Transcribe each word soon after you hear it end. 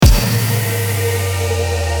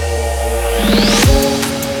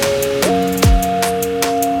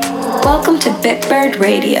Welcome to bitbird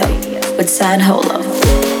Radio with San Holo.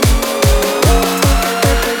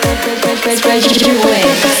 Spread your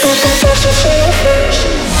wings.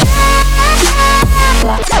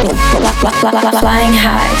 Flying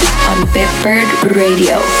high on bitbird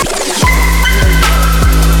Radio.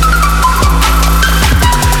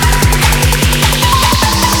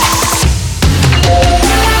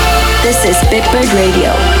 This is bitbird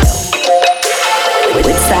Radio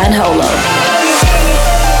with San Holo.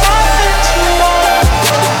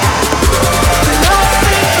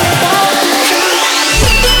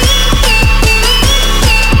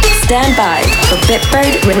 Stand by for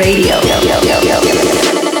bitbird Radio.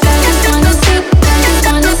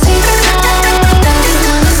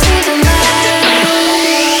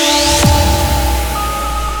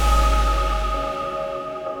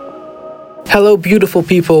 Hello, beautiful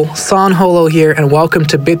people. San Holo here, and welcome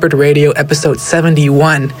to bitbird Radio episode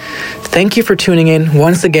 71. Thank you for tuning in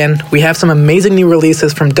once again. We have some amazing new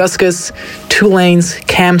releases from Duskus, Two Lanes,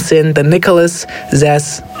 Camsin, The Nicholas,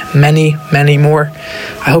 Zess, many, many more.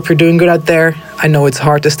 I hope you're doing good out there. I know it's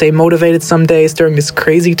hard to stay motivated some days during this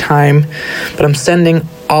crazy time, but I'm sending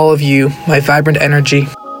all of you my vibrant energy.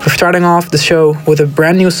 We're starting off the show with a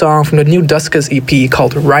brand new song from the new Duskus EP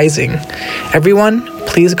called Rising. Everyone,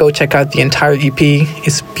 please go check out the entire EP.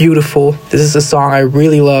 It's beautiful. This is a song I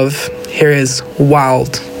really love. Here is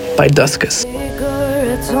Wild by Duskus.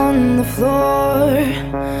 Cigarettes on the floor.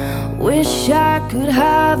 Wish I could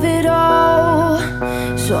have it all.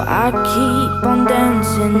 So I keep on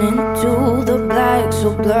dancing into the black,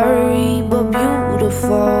 so blurry but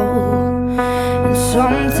beautiful. And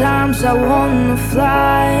sometimes I wanna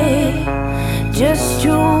fly, just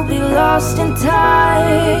to be lost in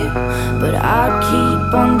time. But I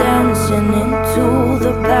keep on dancing into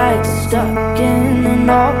the black, stuck in an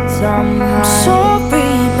all-time high. I'm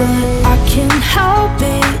sorry, but I can't help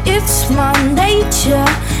it, it's my nature.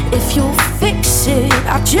 If you fix it,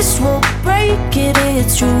 I just won't break it,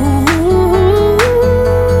 it's true.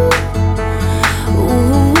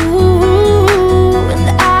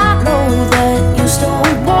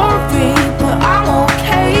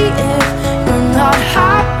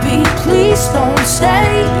 Please don't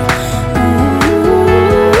stay. Ooh,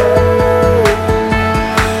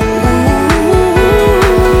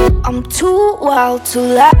 I'm too wild to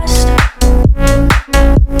last.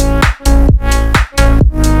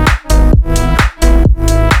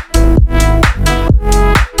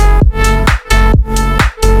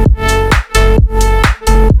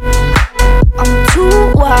 I'm too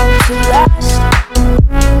wild to last.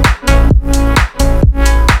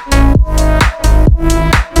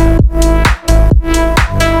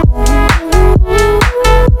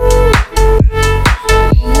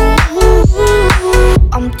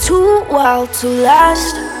 To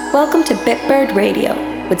last. Welcome to bitbird Radio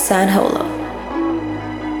with San Holo.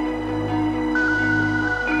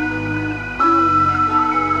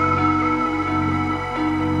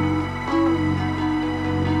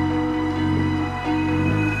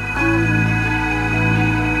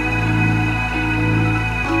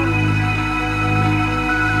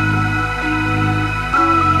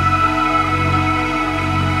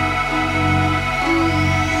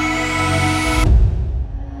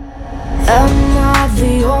 Am I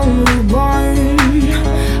the only one?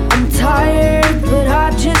 I'm tired, but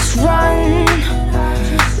I just run.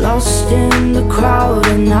 Lost in the crowd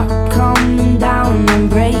and not coming down. I'm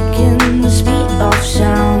breaking the speed of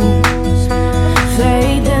sound,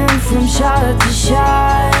 fading from shot to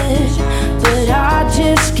shot, but I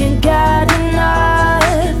just can't get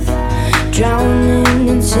enough. Drowning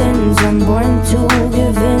in sins, I'm born to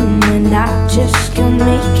give in, and I just can't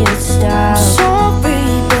make it stop. Sorry,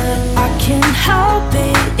 can't help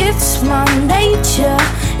it, it's my nature.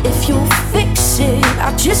 If you fix it,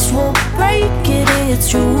 I just won't break it, it's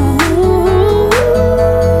true. Ooh,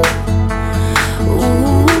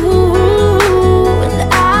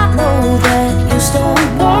 and I know that you still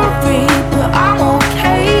worry, but I'm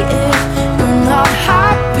okay if you're not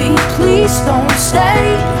happy. Please don't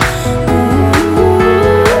stay. Ooh,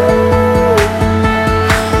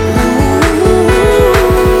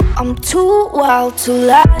 I'm too wild to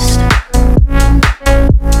last.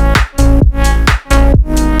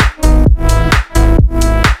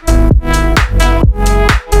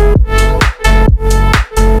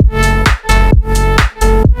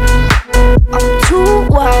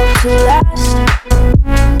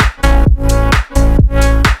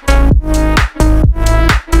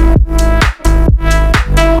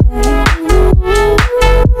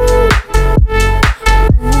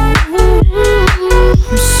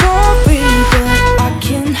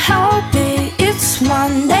 How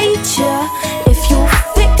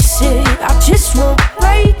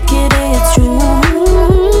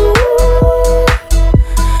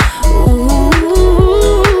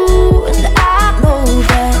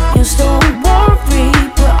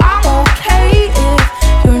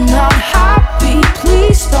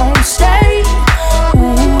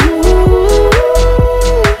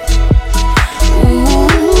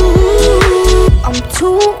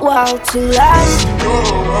while to last. In your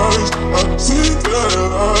eyes, I see that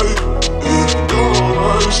light. In your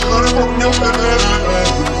eyes, shining from your head.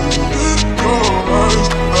 In your eyes,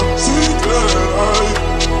 I see that light.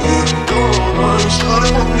 In your eyes,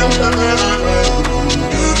 shining from your head.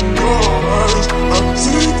 In your eyes, I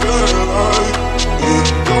see that light. In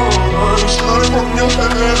your eyes, shining from your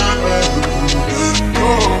head. In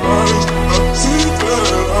your eyes, I see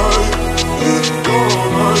that light. In your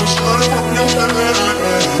eyes, shining from your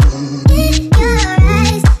head.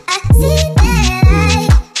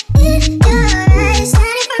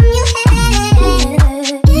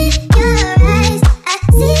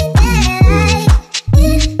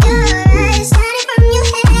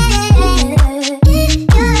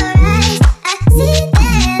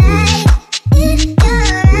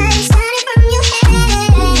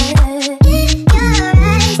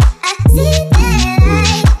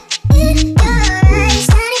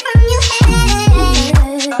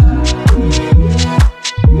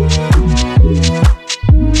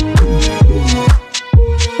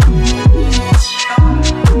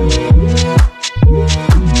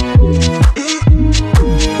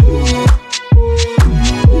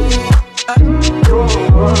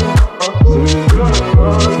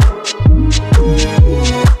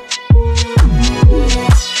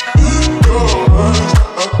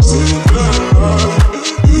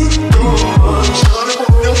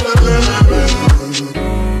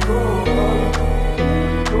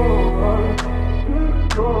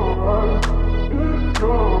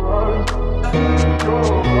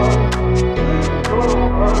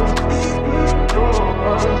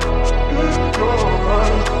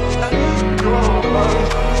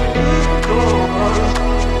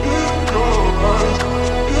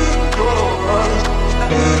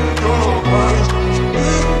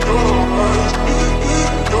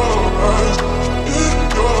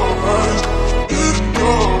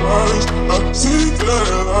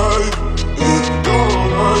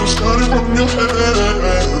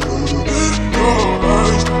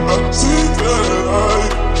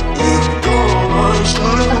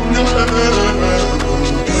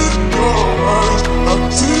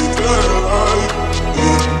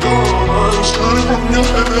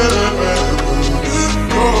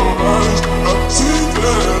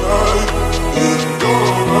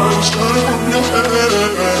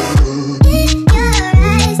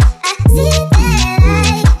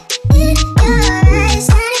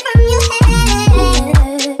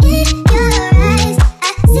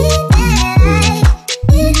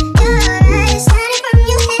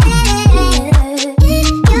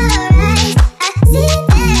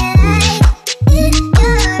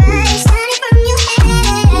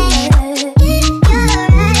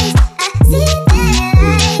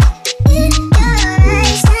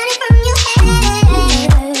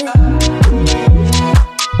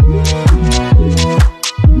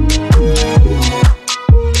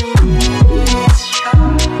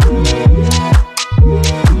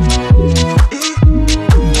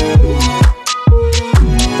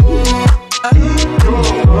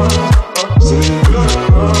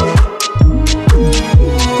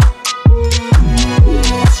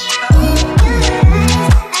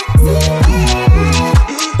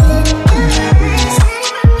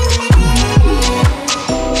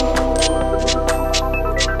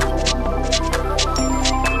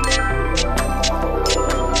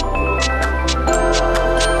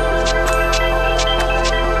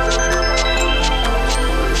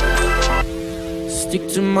 Stick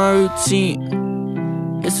to my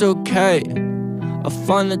routine, it's okay. I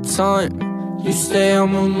find the time, you stay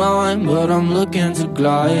on my mind, but I'm looking to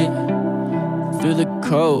glide through the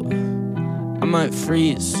cold. I might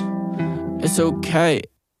freeze, it's okay,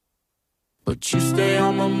 but you stay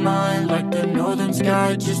on my mind like the northern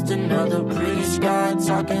sky. Just another pretty sky,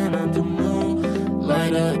 talking at the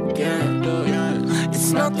moonlight again.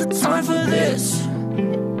 It's not the time for this.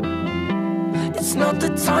 It's not the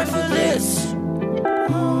time for this.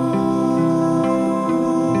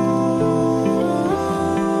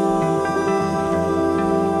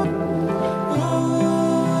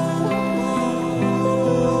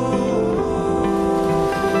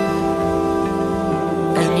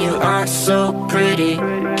 Act so pretty,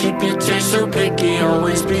 keep your taste so picky,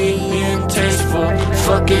 always being tasteful.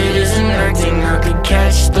 Fuck it, isn't acting, I could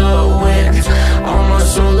catch the wind. All my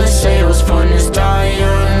solar sails, fun is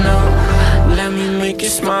dire, no. Let me make you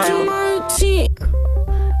smile. To my routine,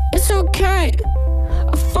 it's okay.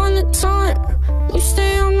 I find the time, you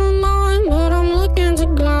stay on my mind, but I'm looking to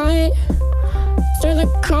glide through the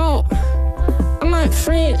cold. I might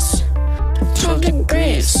freeze, 12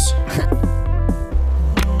 degrees.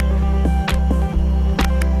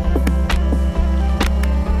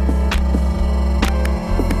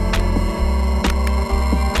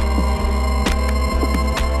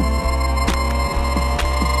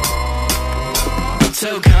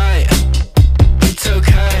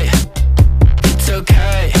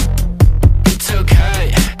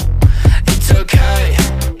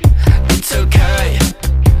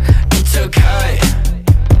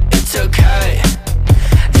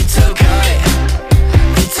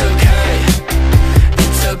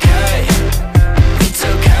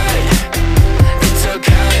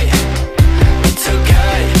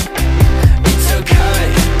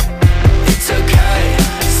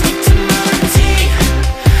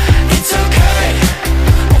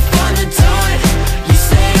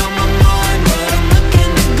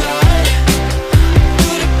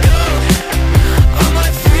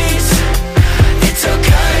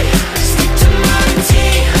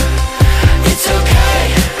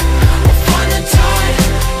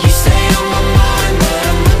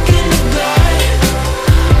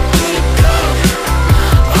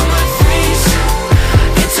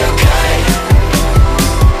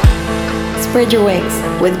 spread your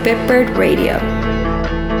wings with Bitbird Radio.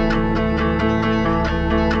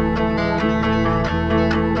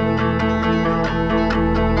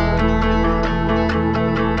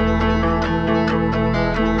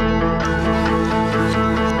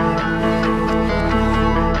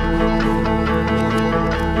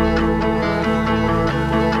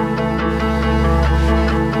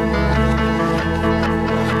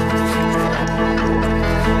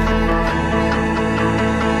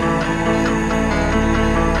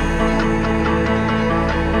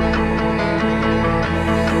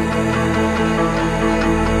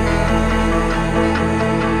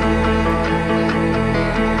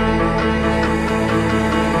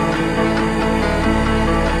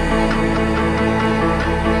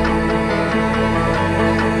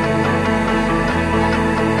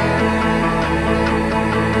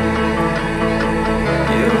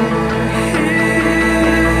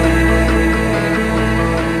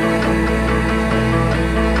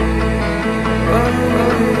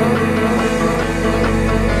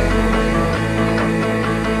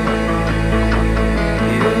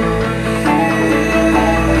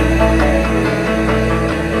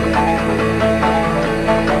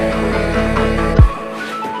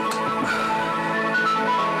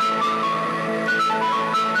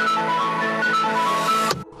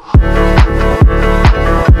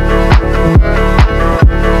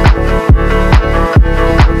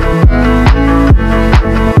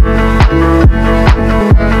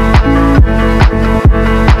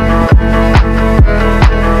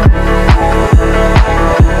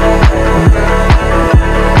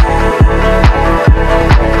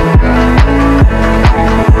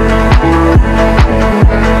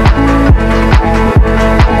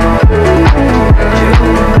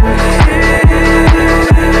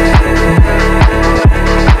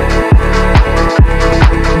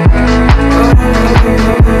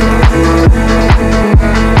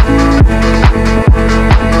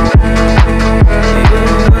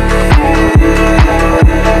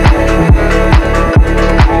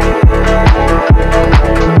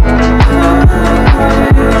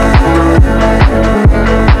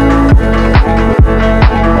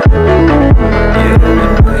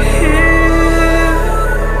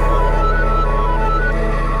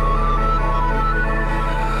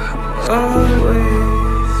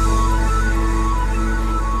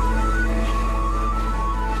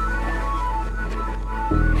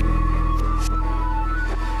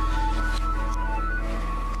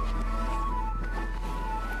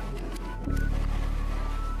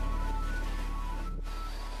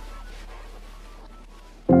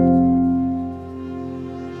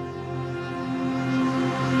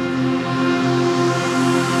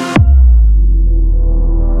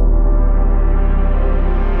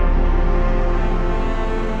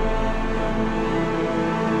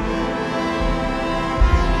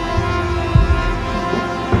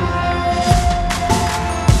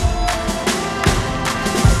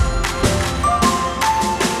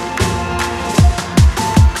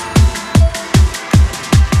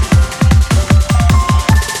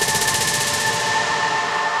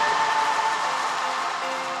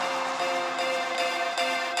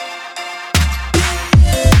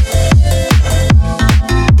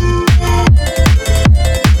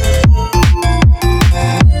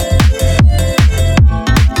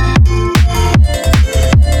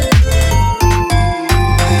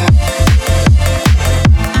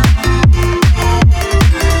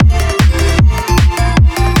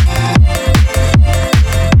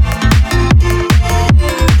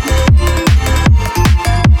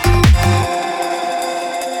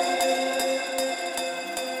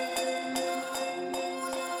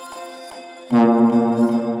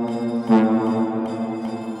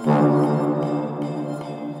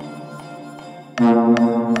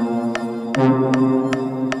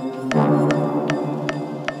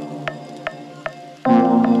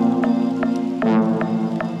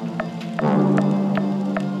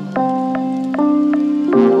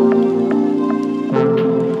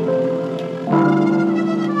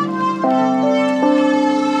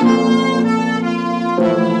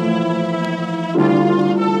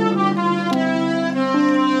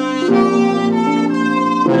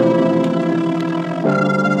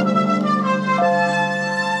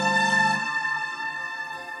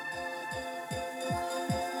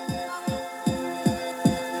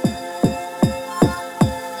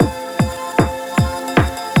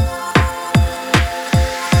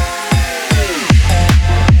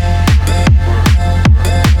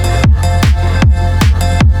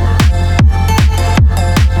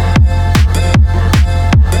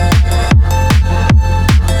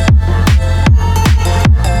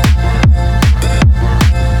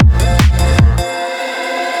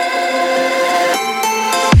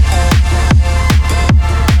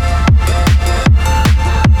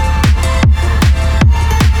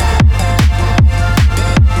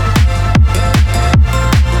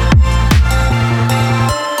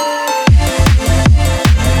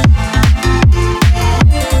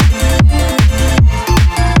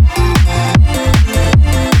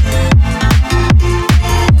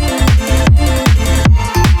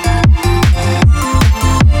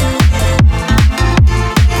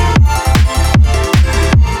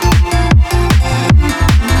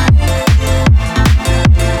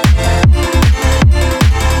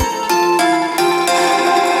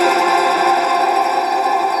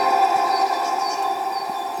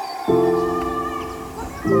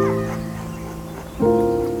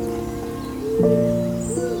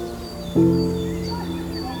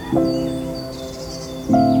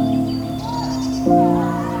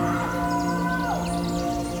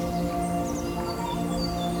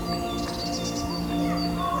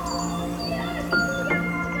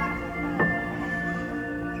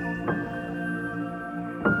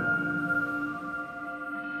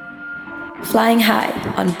 Flying High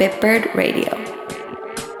on Bitbird Radio.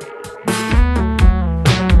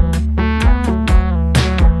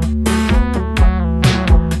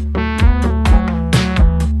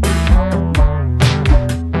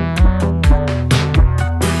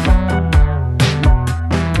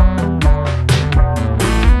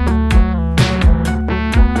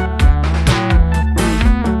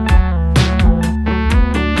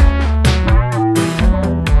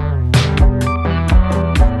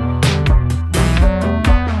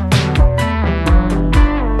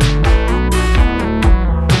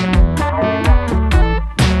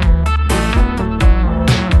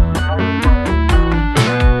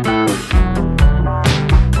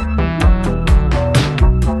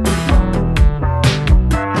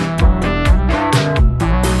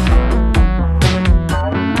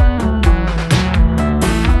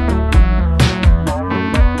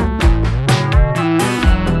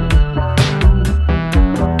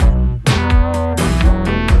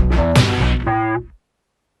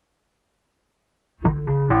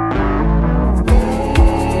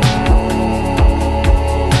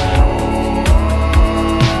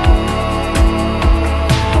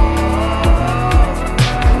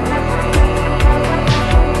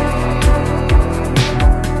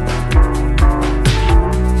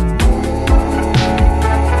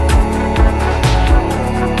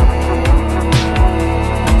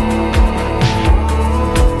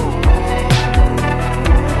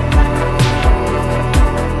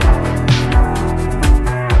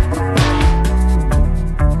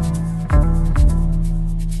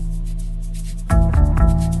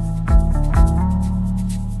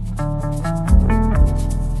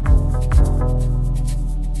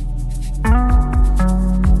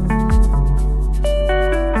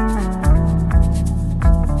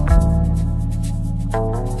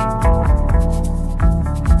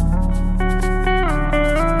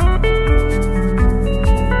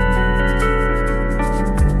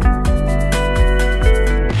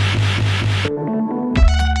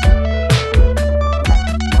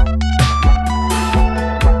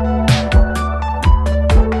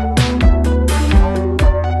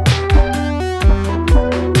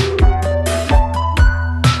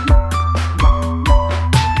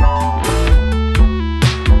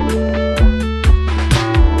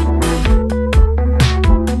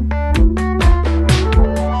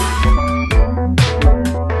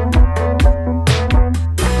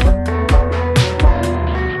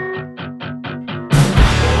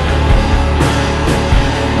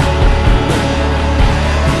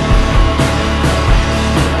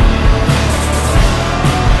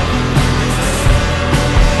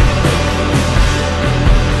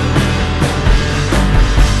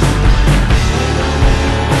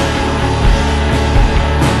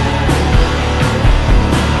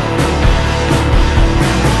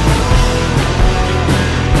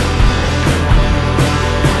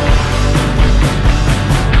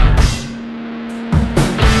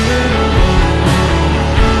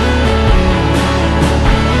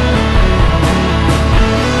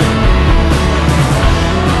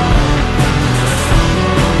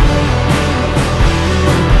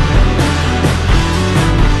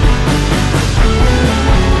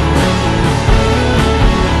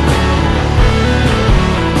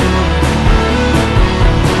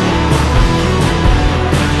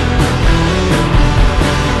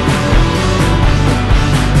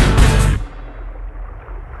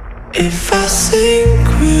 If I sink,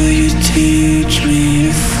 will you teach me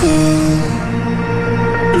to fall?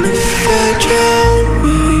 And if I drown,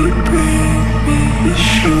 will you bring me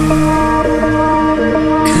ashore?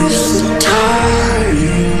 'Cause the tide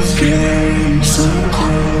is getting so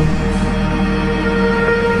cold.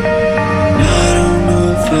 I don't know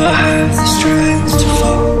if I have the strength to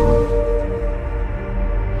fall.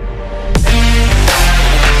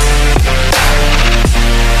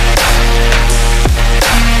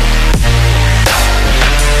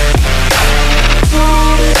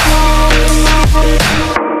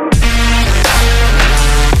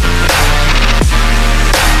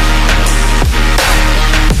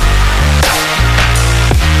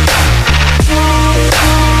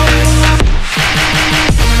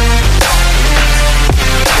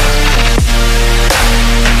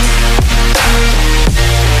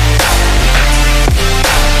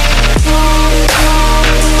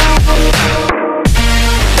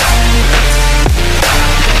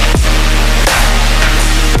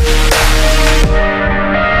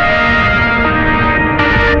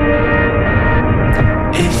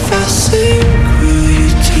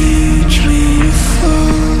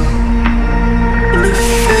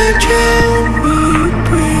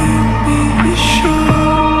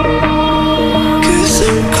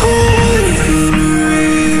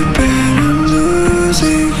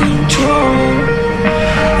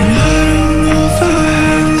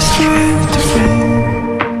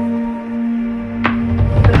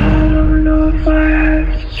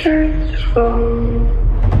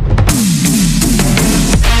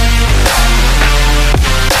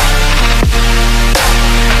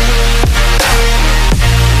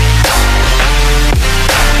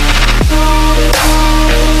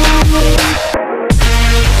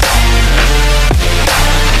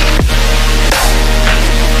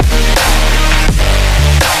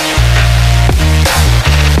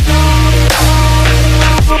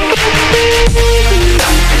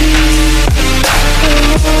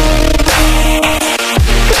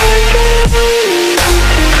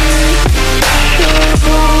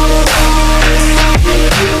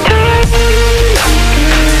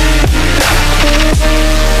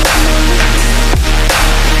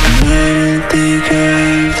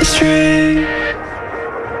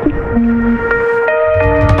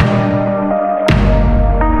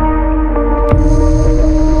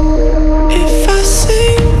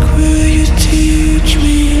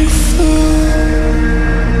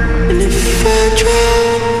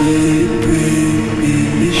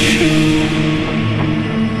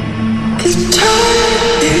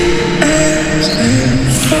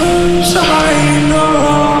 So I know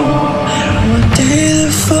one day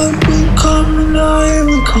the fun will come and I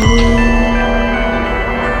will call.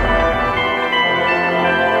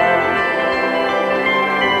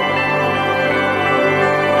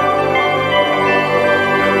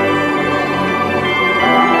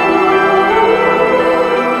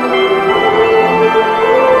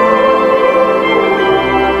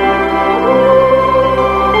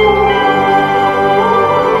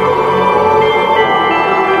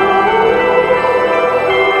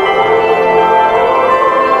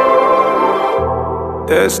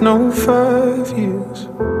 There's no 5 years,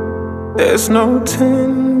 there's no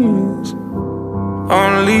 10 years,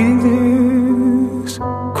 only this.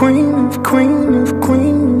 Queen of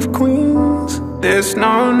queens. There's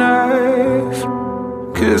no knife,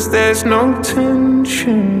 'cause there's no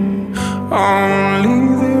tension, only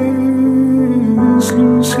this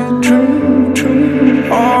lucid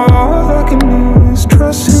dream. All I can do is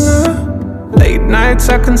trust in her. Late nights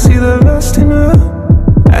I can see the lust in her.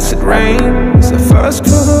 Acid rain is the first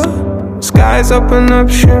for her. Skies open up,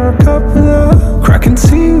 share a cup with her. Cracking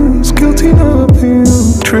seals, guilty no appeal.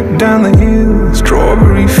 Trip down the hill,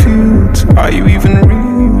 strawberry fields. Are you even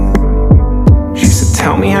real? She said,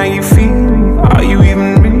 tell me how you feel. Are you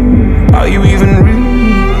even real? Are you even real?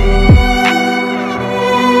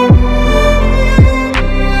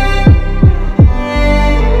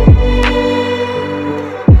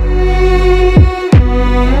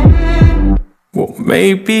 Well,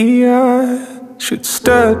 maybe I should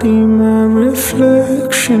study my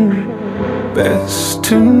reflection. Best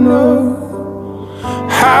to know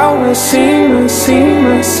how I seem.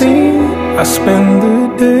 I spend the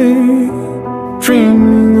day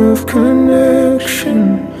dreaming of connection,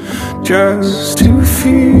 just to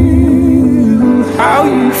feel how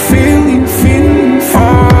you feel.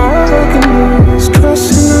 All I can do is trust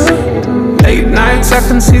in her. Late nights I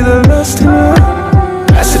can see the lust in her.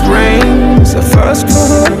 Acid rain is the first for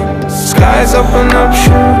her. Skies open up,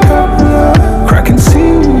 share a cup with her. Cracking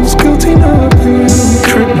seals, guilty no appeal.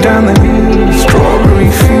 Trip down the hill,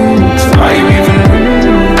 strawberry fields. Are you even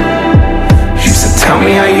real? She said, tell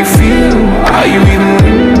me how you feel. Are you even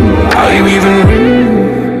real? Are you even real?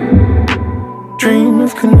 Dream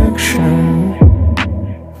of connection.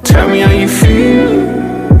 Tell me how you feel.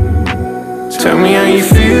 Tell me how you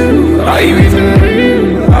feel. Are you even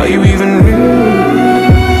real? Are you even real?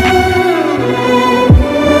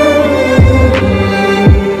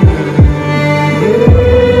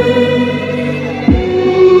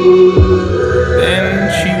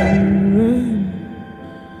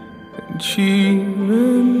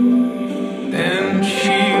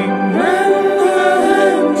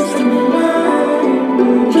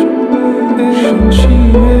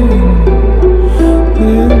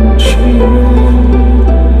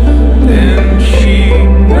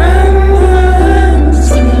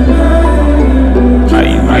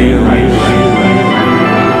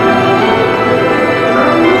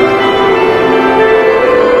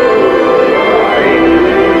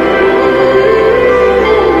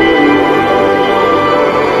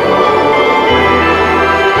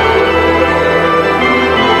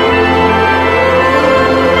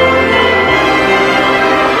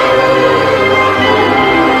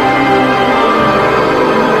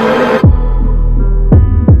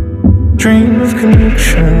 Dream of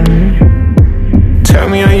connection. Tell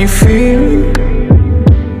me how you feel.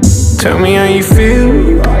 Tell me how you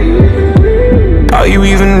feel. Are you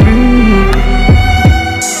even real?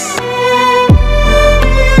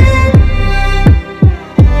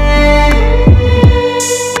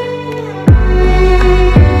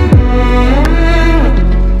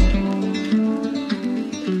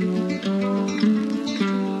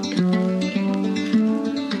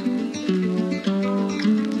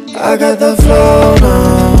 I got the flow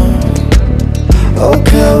now.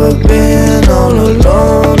 Okay with being all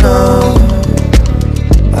alone now.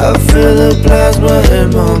 I feel the plasma in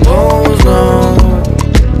my bones now.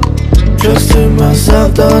 Trusting myself,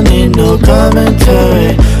 don't need no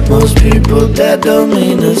commentary. Most people that don't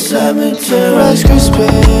mean the cemetery. Rice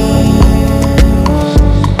Krispies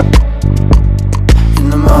in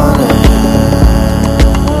the morning.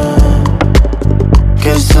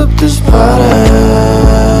 Guess up this party.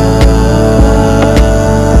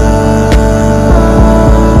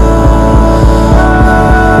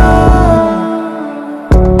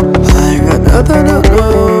 Nothing to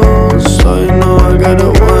lose, so you know I gotta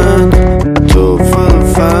win. Do it for the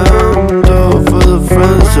fam, do it for the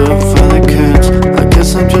friends, do it for the kids. I guess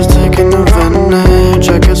I'm just taking advantage.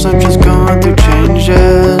 I guess I'm just going through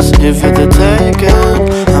changes. If it's the taking,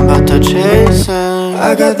 I'm about to chase it.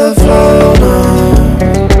 I got the flow now.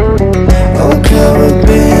 Okay with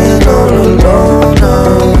being on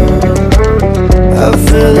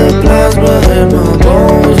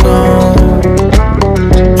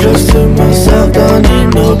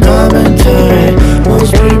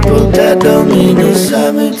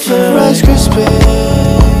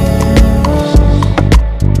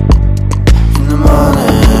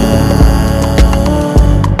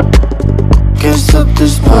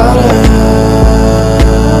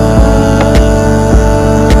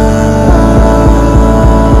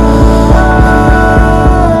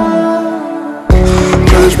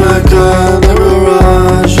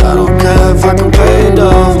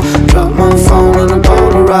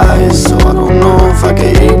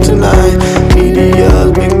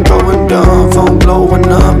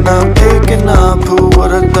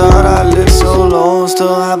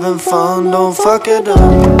fuck it up.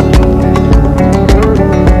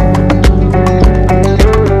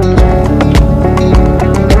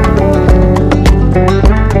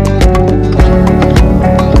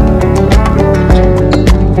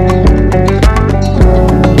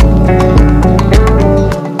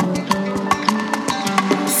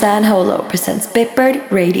 San Holo presents Bitbird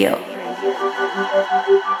Radio.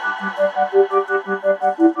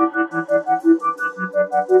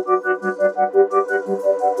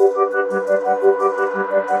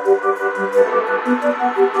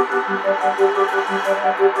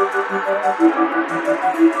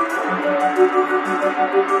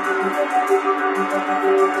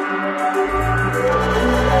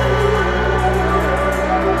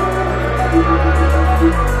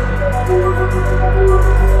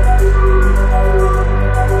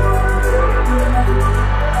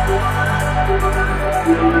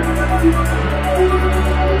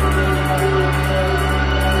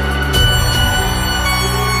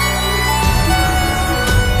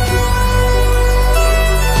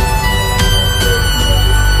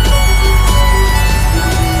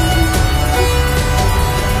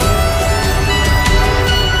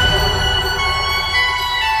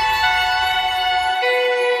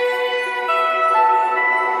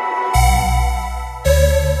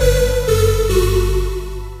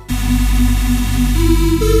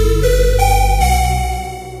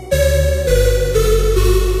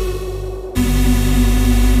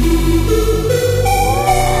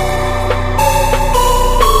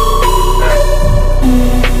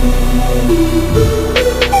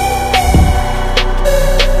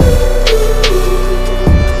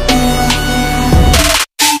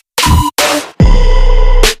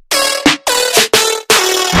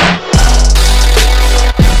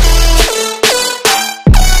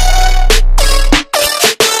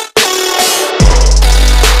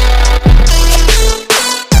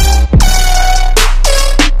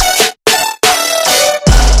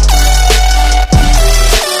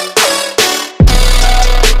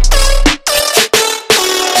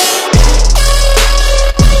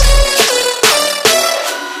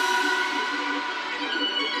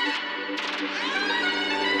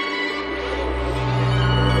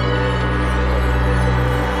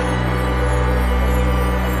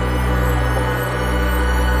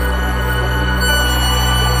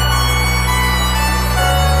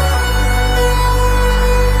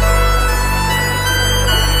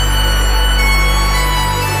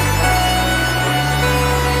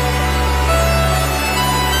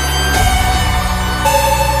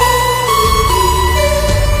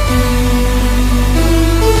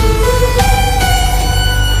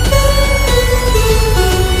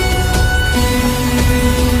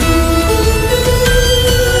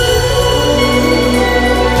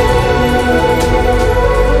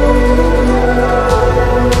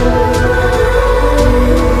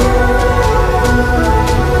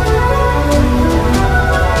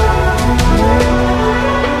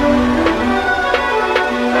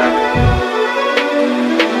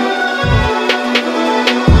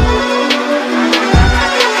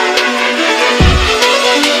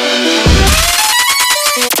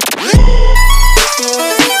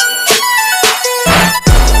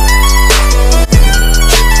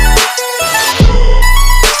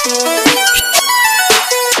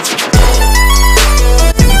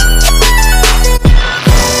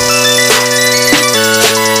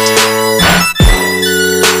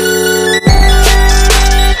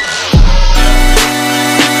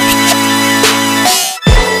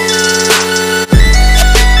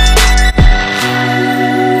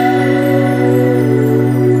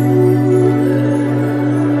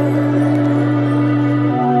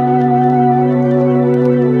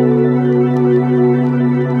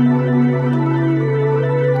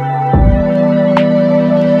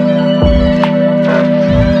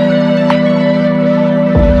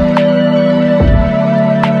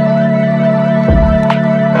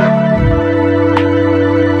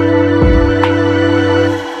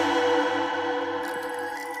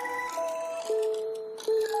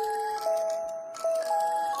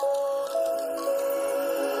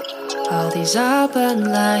 All these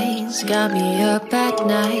urban lights got me up at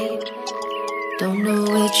night. Don't know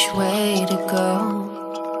which way to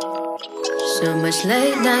go. So much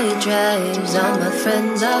late night drives, all my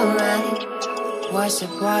friends alright. What's the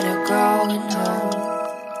water going home?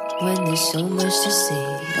 When there's so much to see,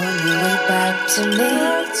 on your way back to me.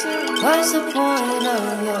 What's the point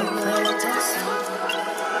of your fantasy?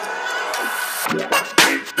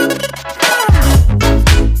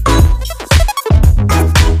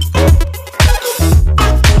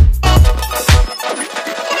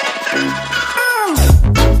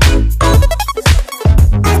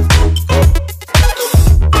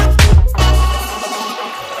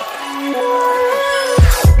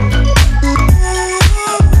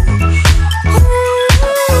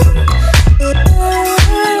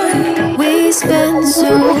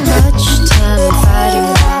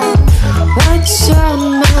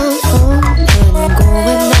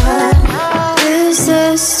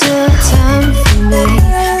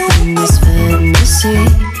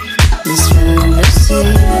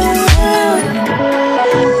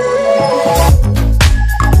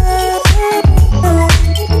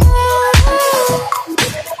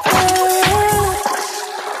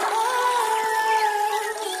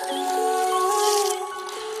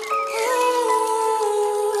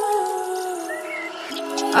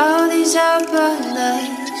 All these urban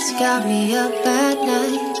lights got me up at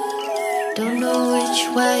night. Don't know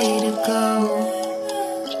which way to go.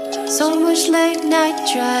 So much late night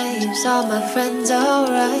drives, all my friends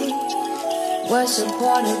alright. What's the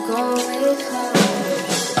point of going home?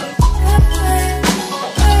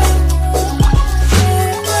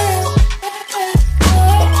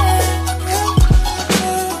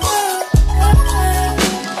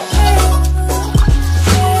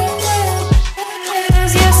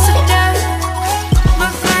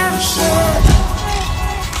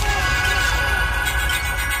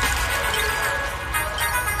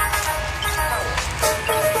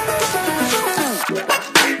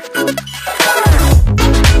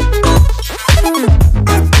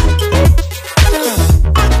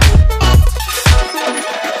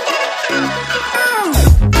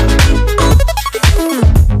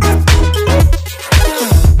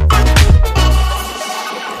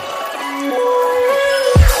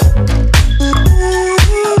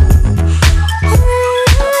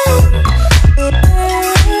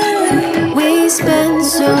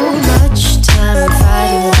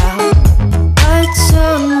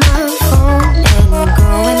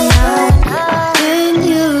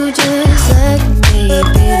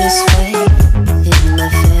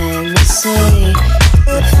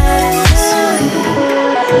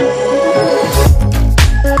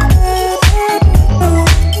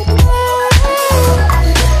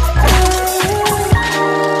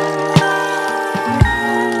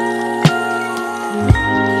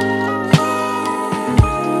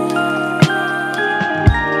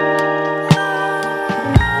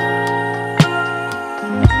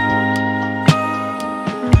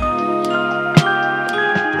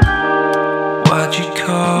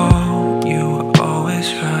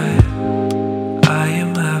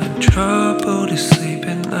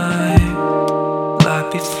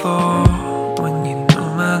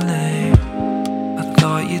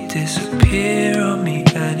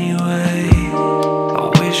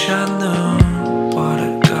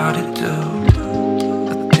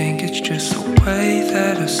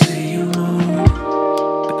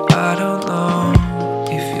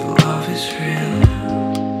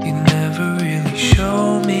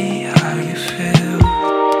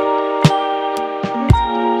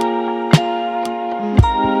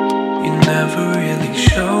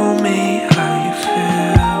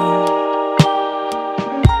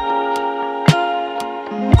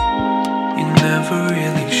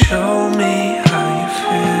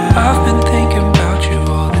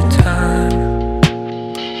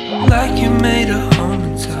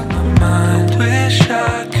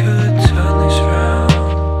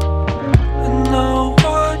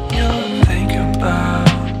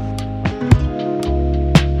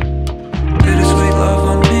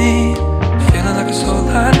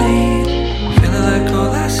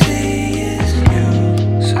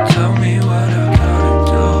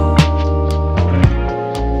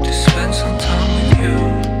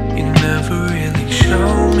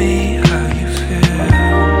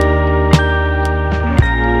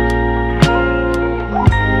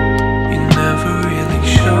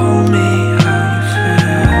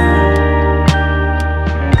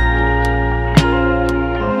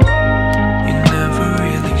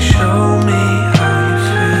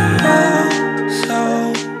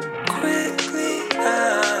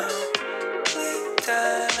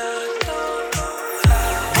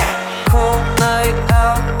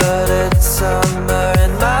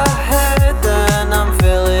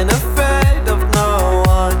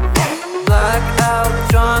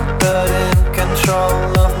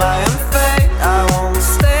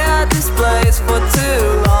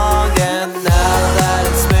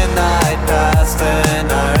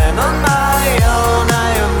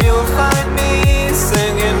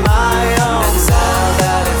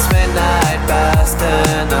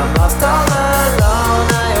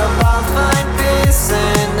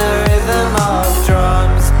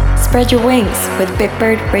 Spread your wings with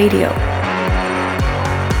Bitbird Radio.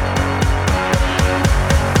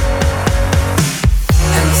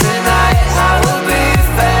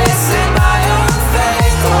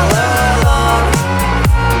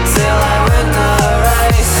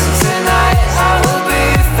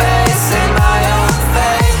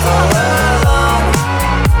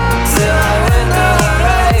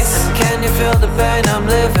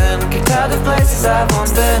 I've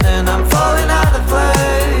once been and I'm falling out of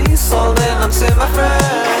place. Holding on to my friends.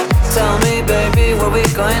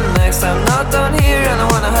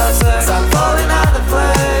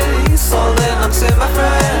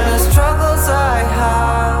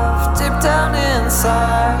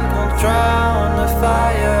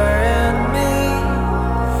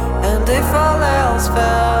 stars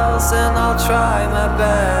falls, and I'll try my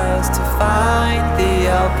best to find the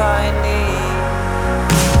help I need.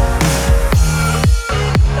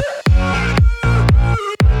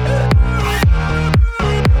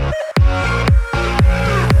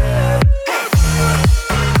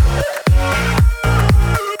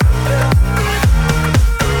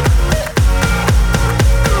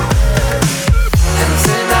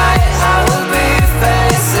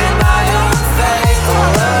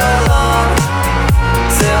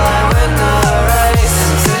 Till I win the race,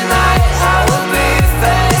 and tonight I will be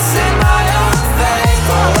facing my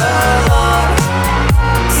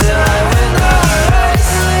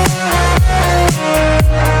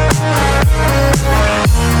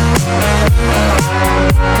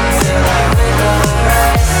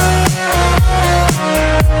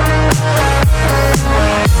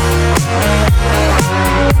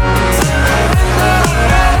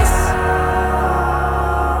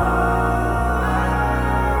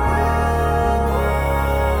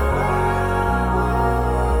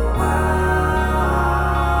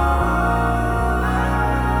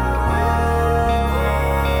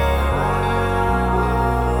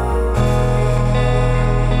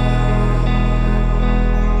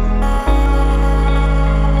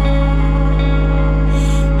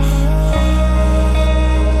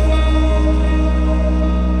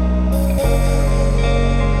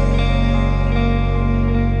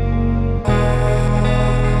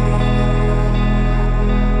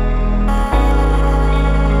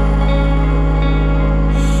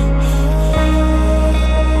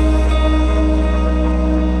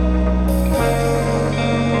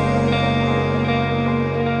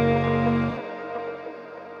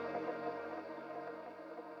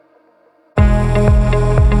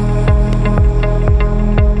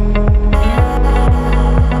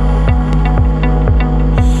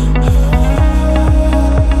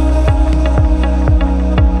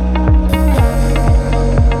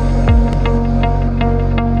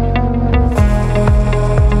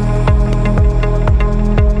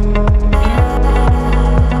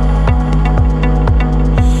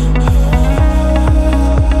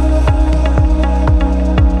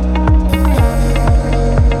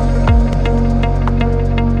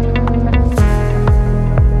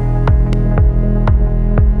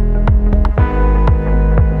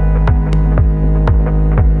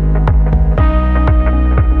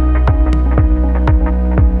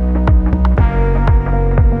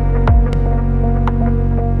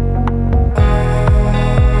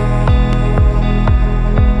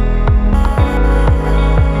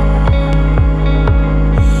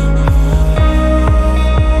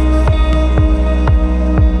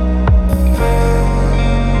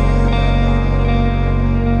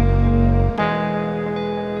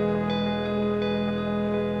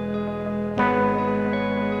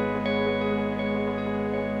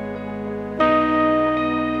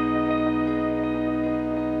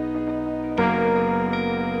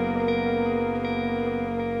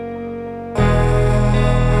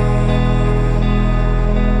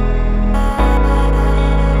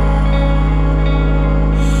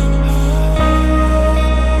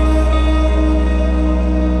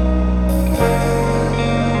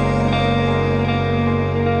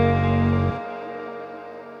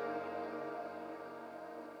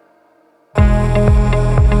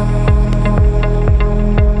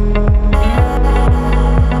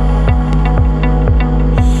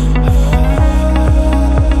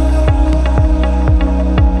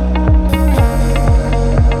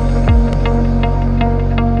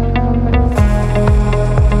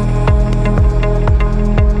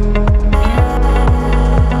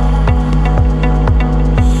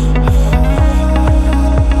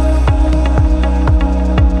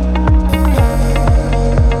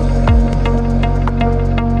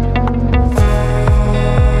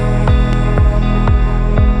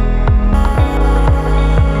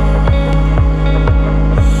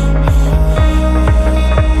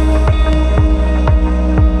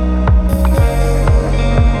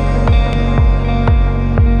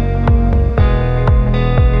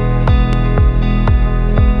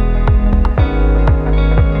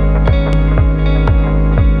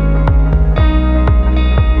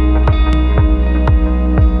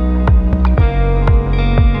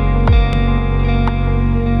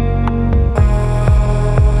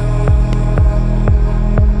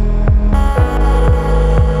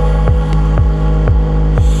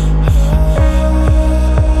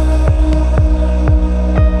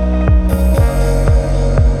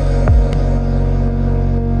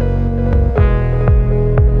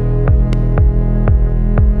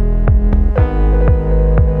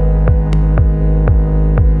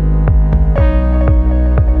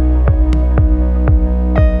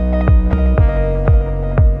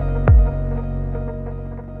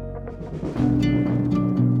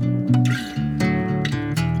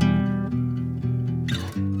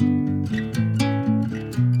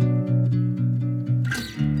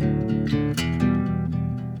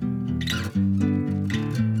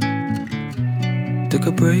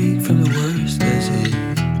Took a break from the worst as it.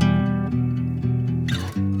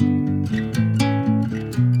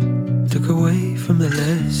 Took away from the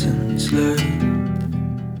lessons learned.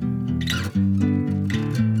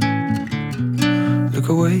 Look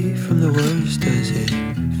away from the worst as if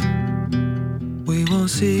we won't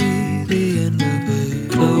see the end of it.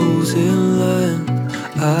 Closing line,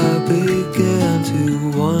 I began to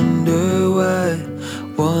wonder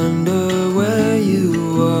where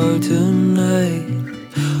you are tonight.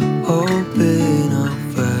 Hoping I'll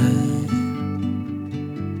find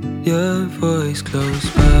your voice close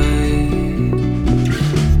by.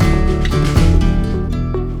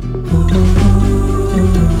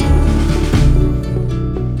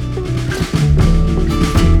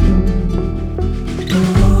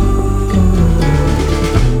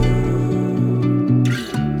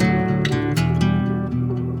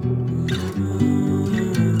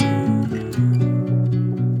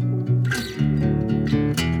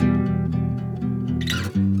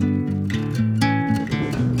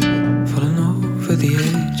 The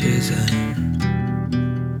edges and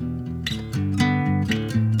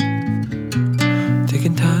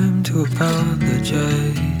taking time to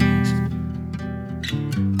apologize,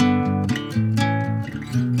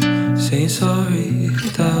 saying sorry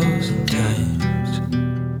 1,000 times.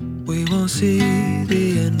 We won't see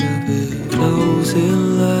the end of it.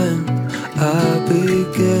 Closing line, I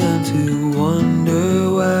began to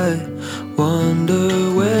wonder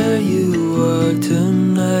where you are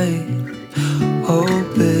tonight.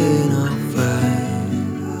 Hoping I'll find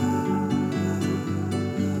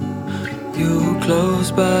you close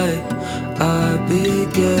by. I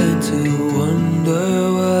began to wonder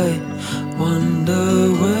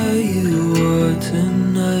where you are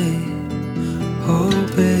tonight.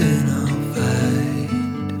 Hoping I'll find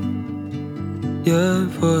your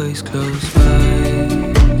voice close by.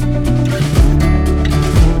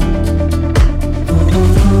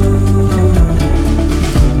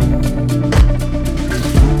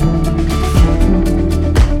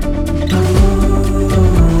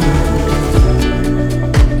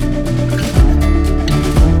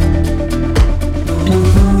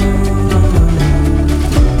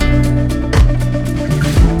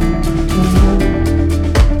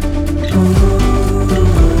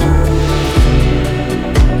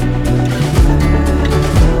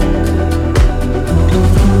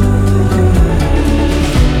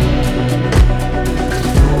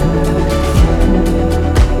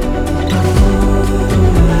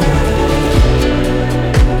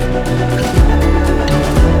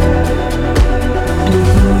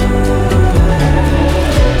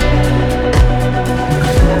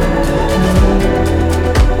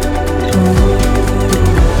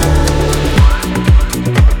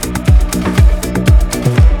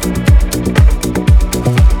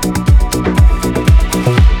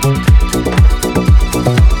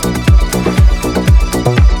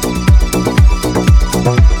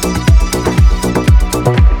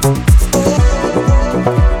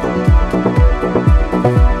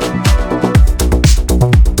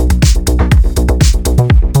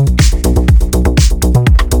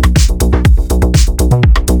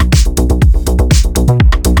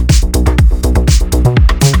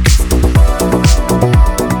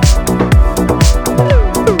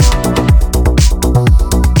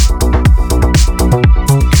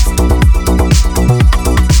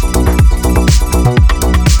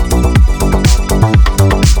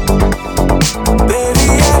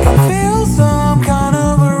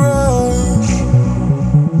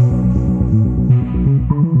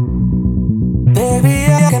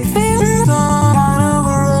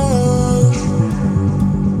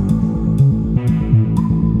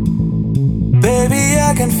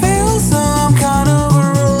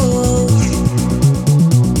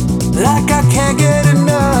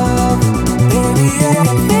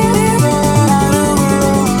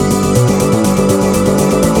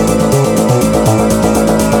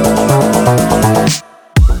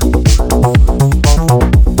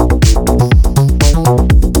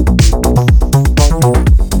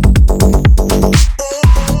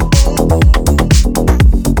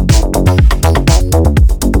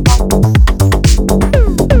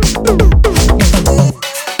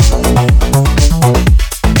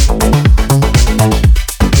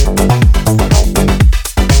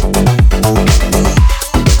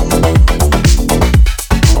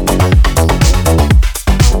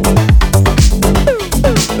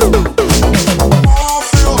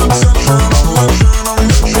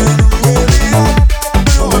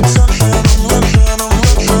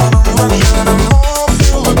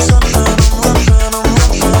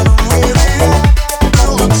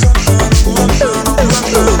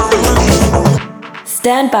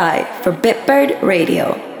 stand by for Bitbird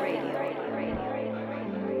Radio.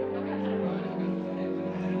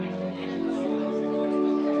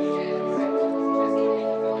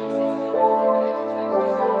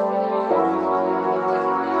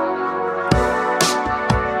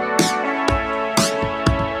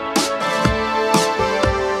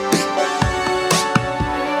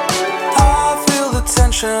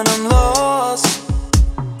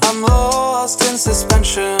 I'm lost in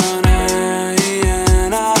suspension,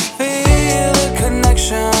 and I feel a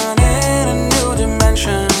connection in a new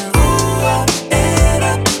dimension. In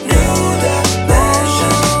a new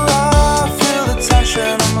dimension, I feel the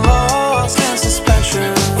tension. I'm lost in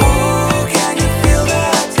suspension. Can you feel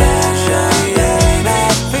that tension? And I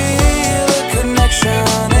feel a connection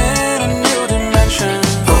in a new dimension.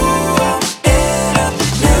 In a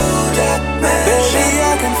new dimension, baby,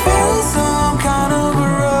 I can feel some kind of a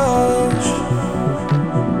rush.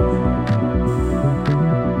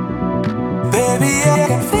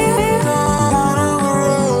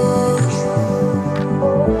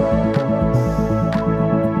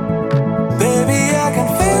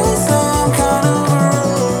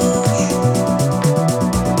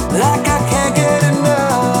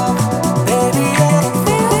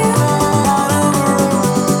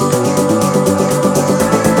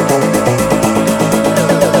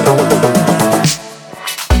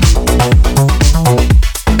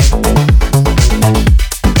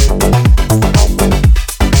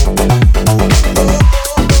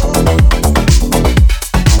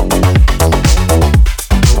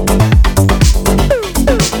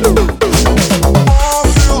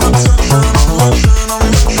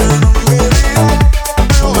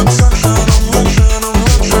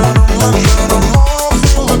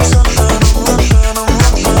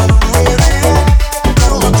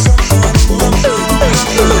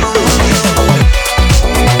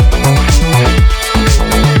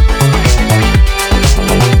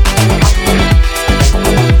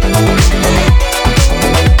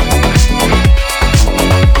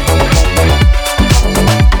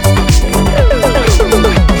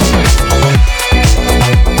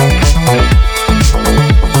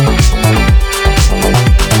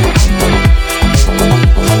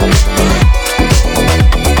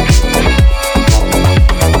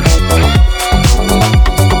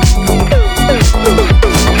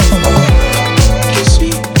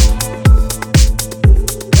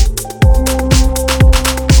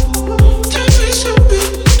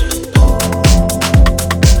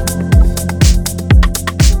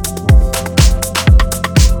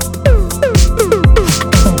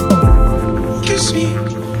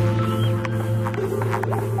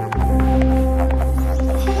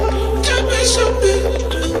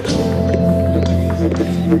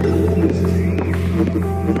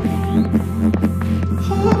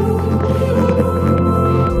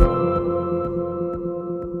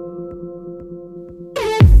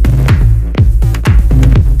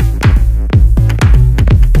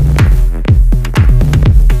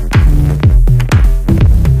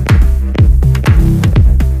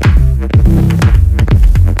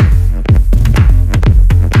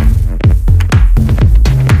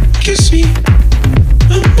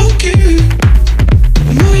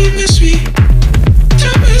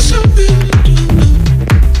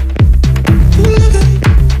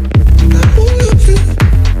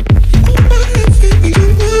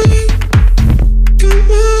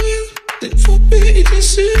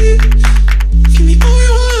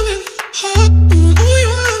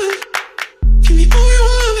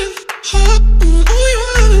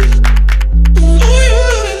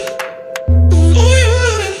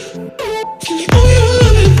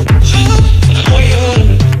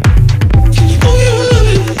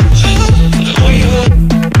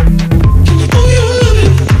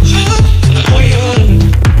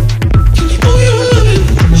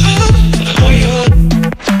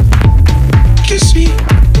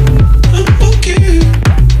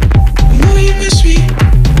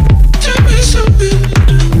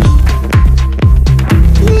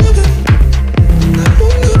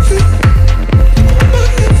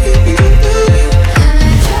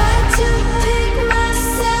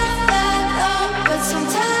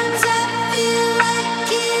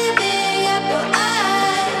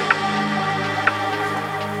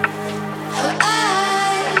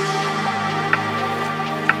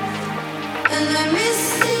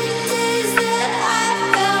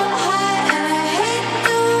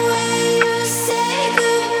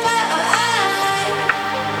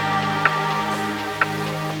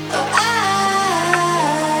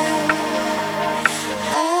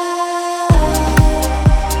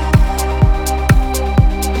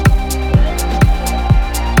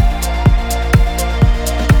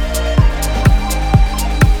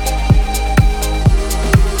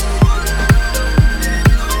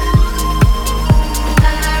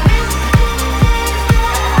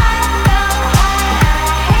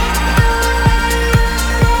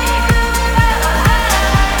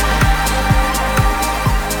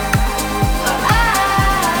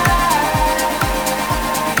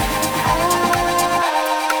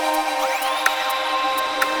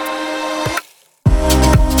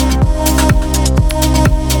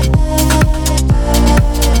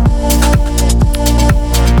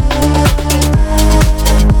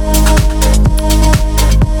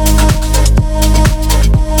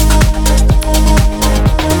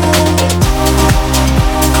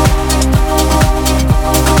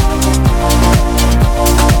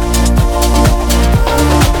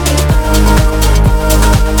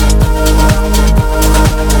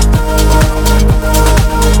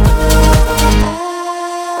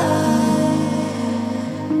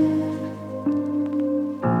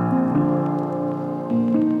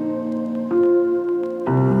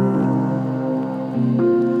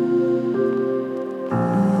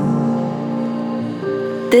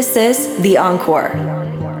 This is The Encore.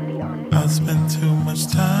 I spend too much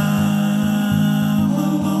time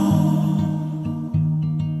alone,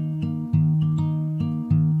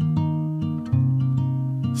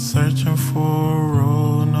 searching for a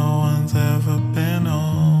road no one's ever been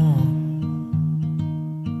on.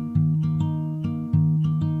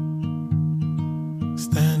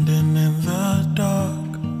 Standing in the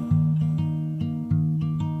dark,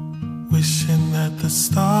 wishing that the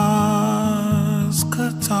stars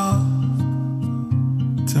could talk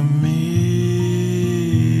to me.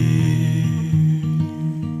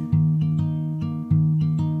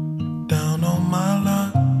 Down on my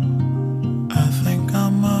luck, I think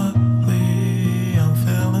I'm ugly, I'm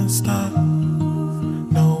feeling stuck.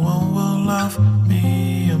 No one will love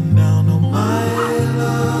me, I'm down on my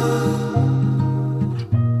luck.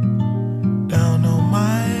 Down on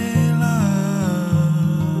my luck.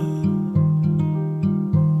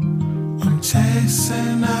 I'm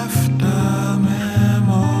chasing after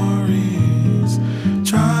memories,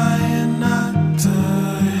 trying not to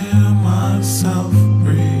hear myself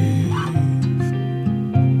breathe.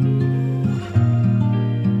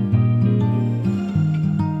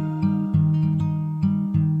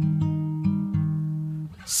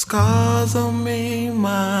 Scars on me,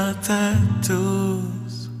 my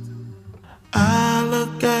tattoos, I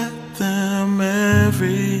look at them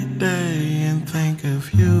every day and think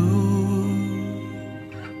of you.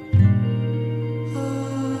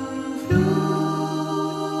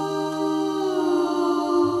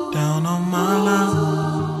 Down on my luck,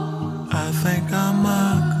 I think I'm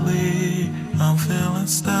ugly, I'm feeling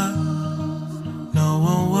stuck. No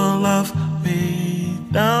one will love me.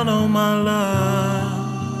 Down on my luck.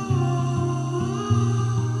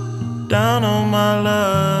 Down on my luck.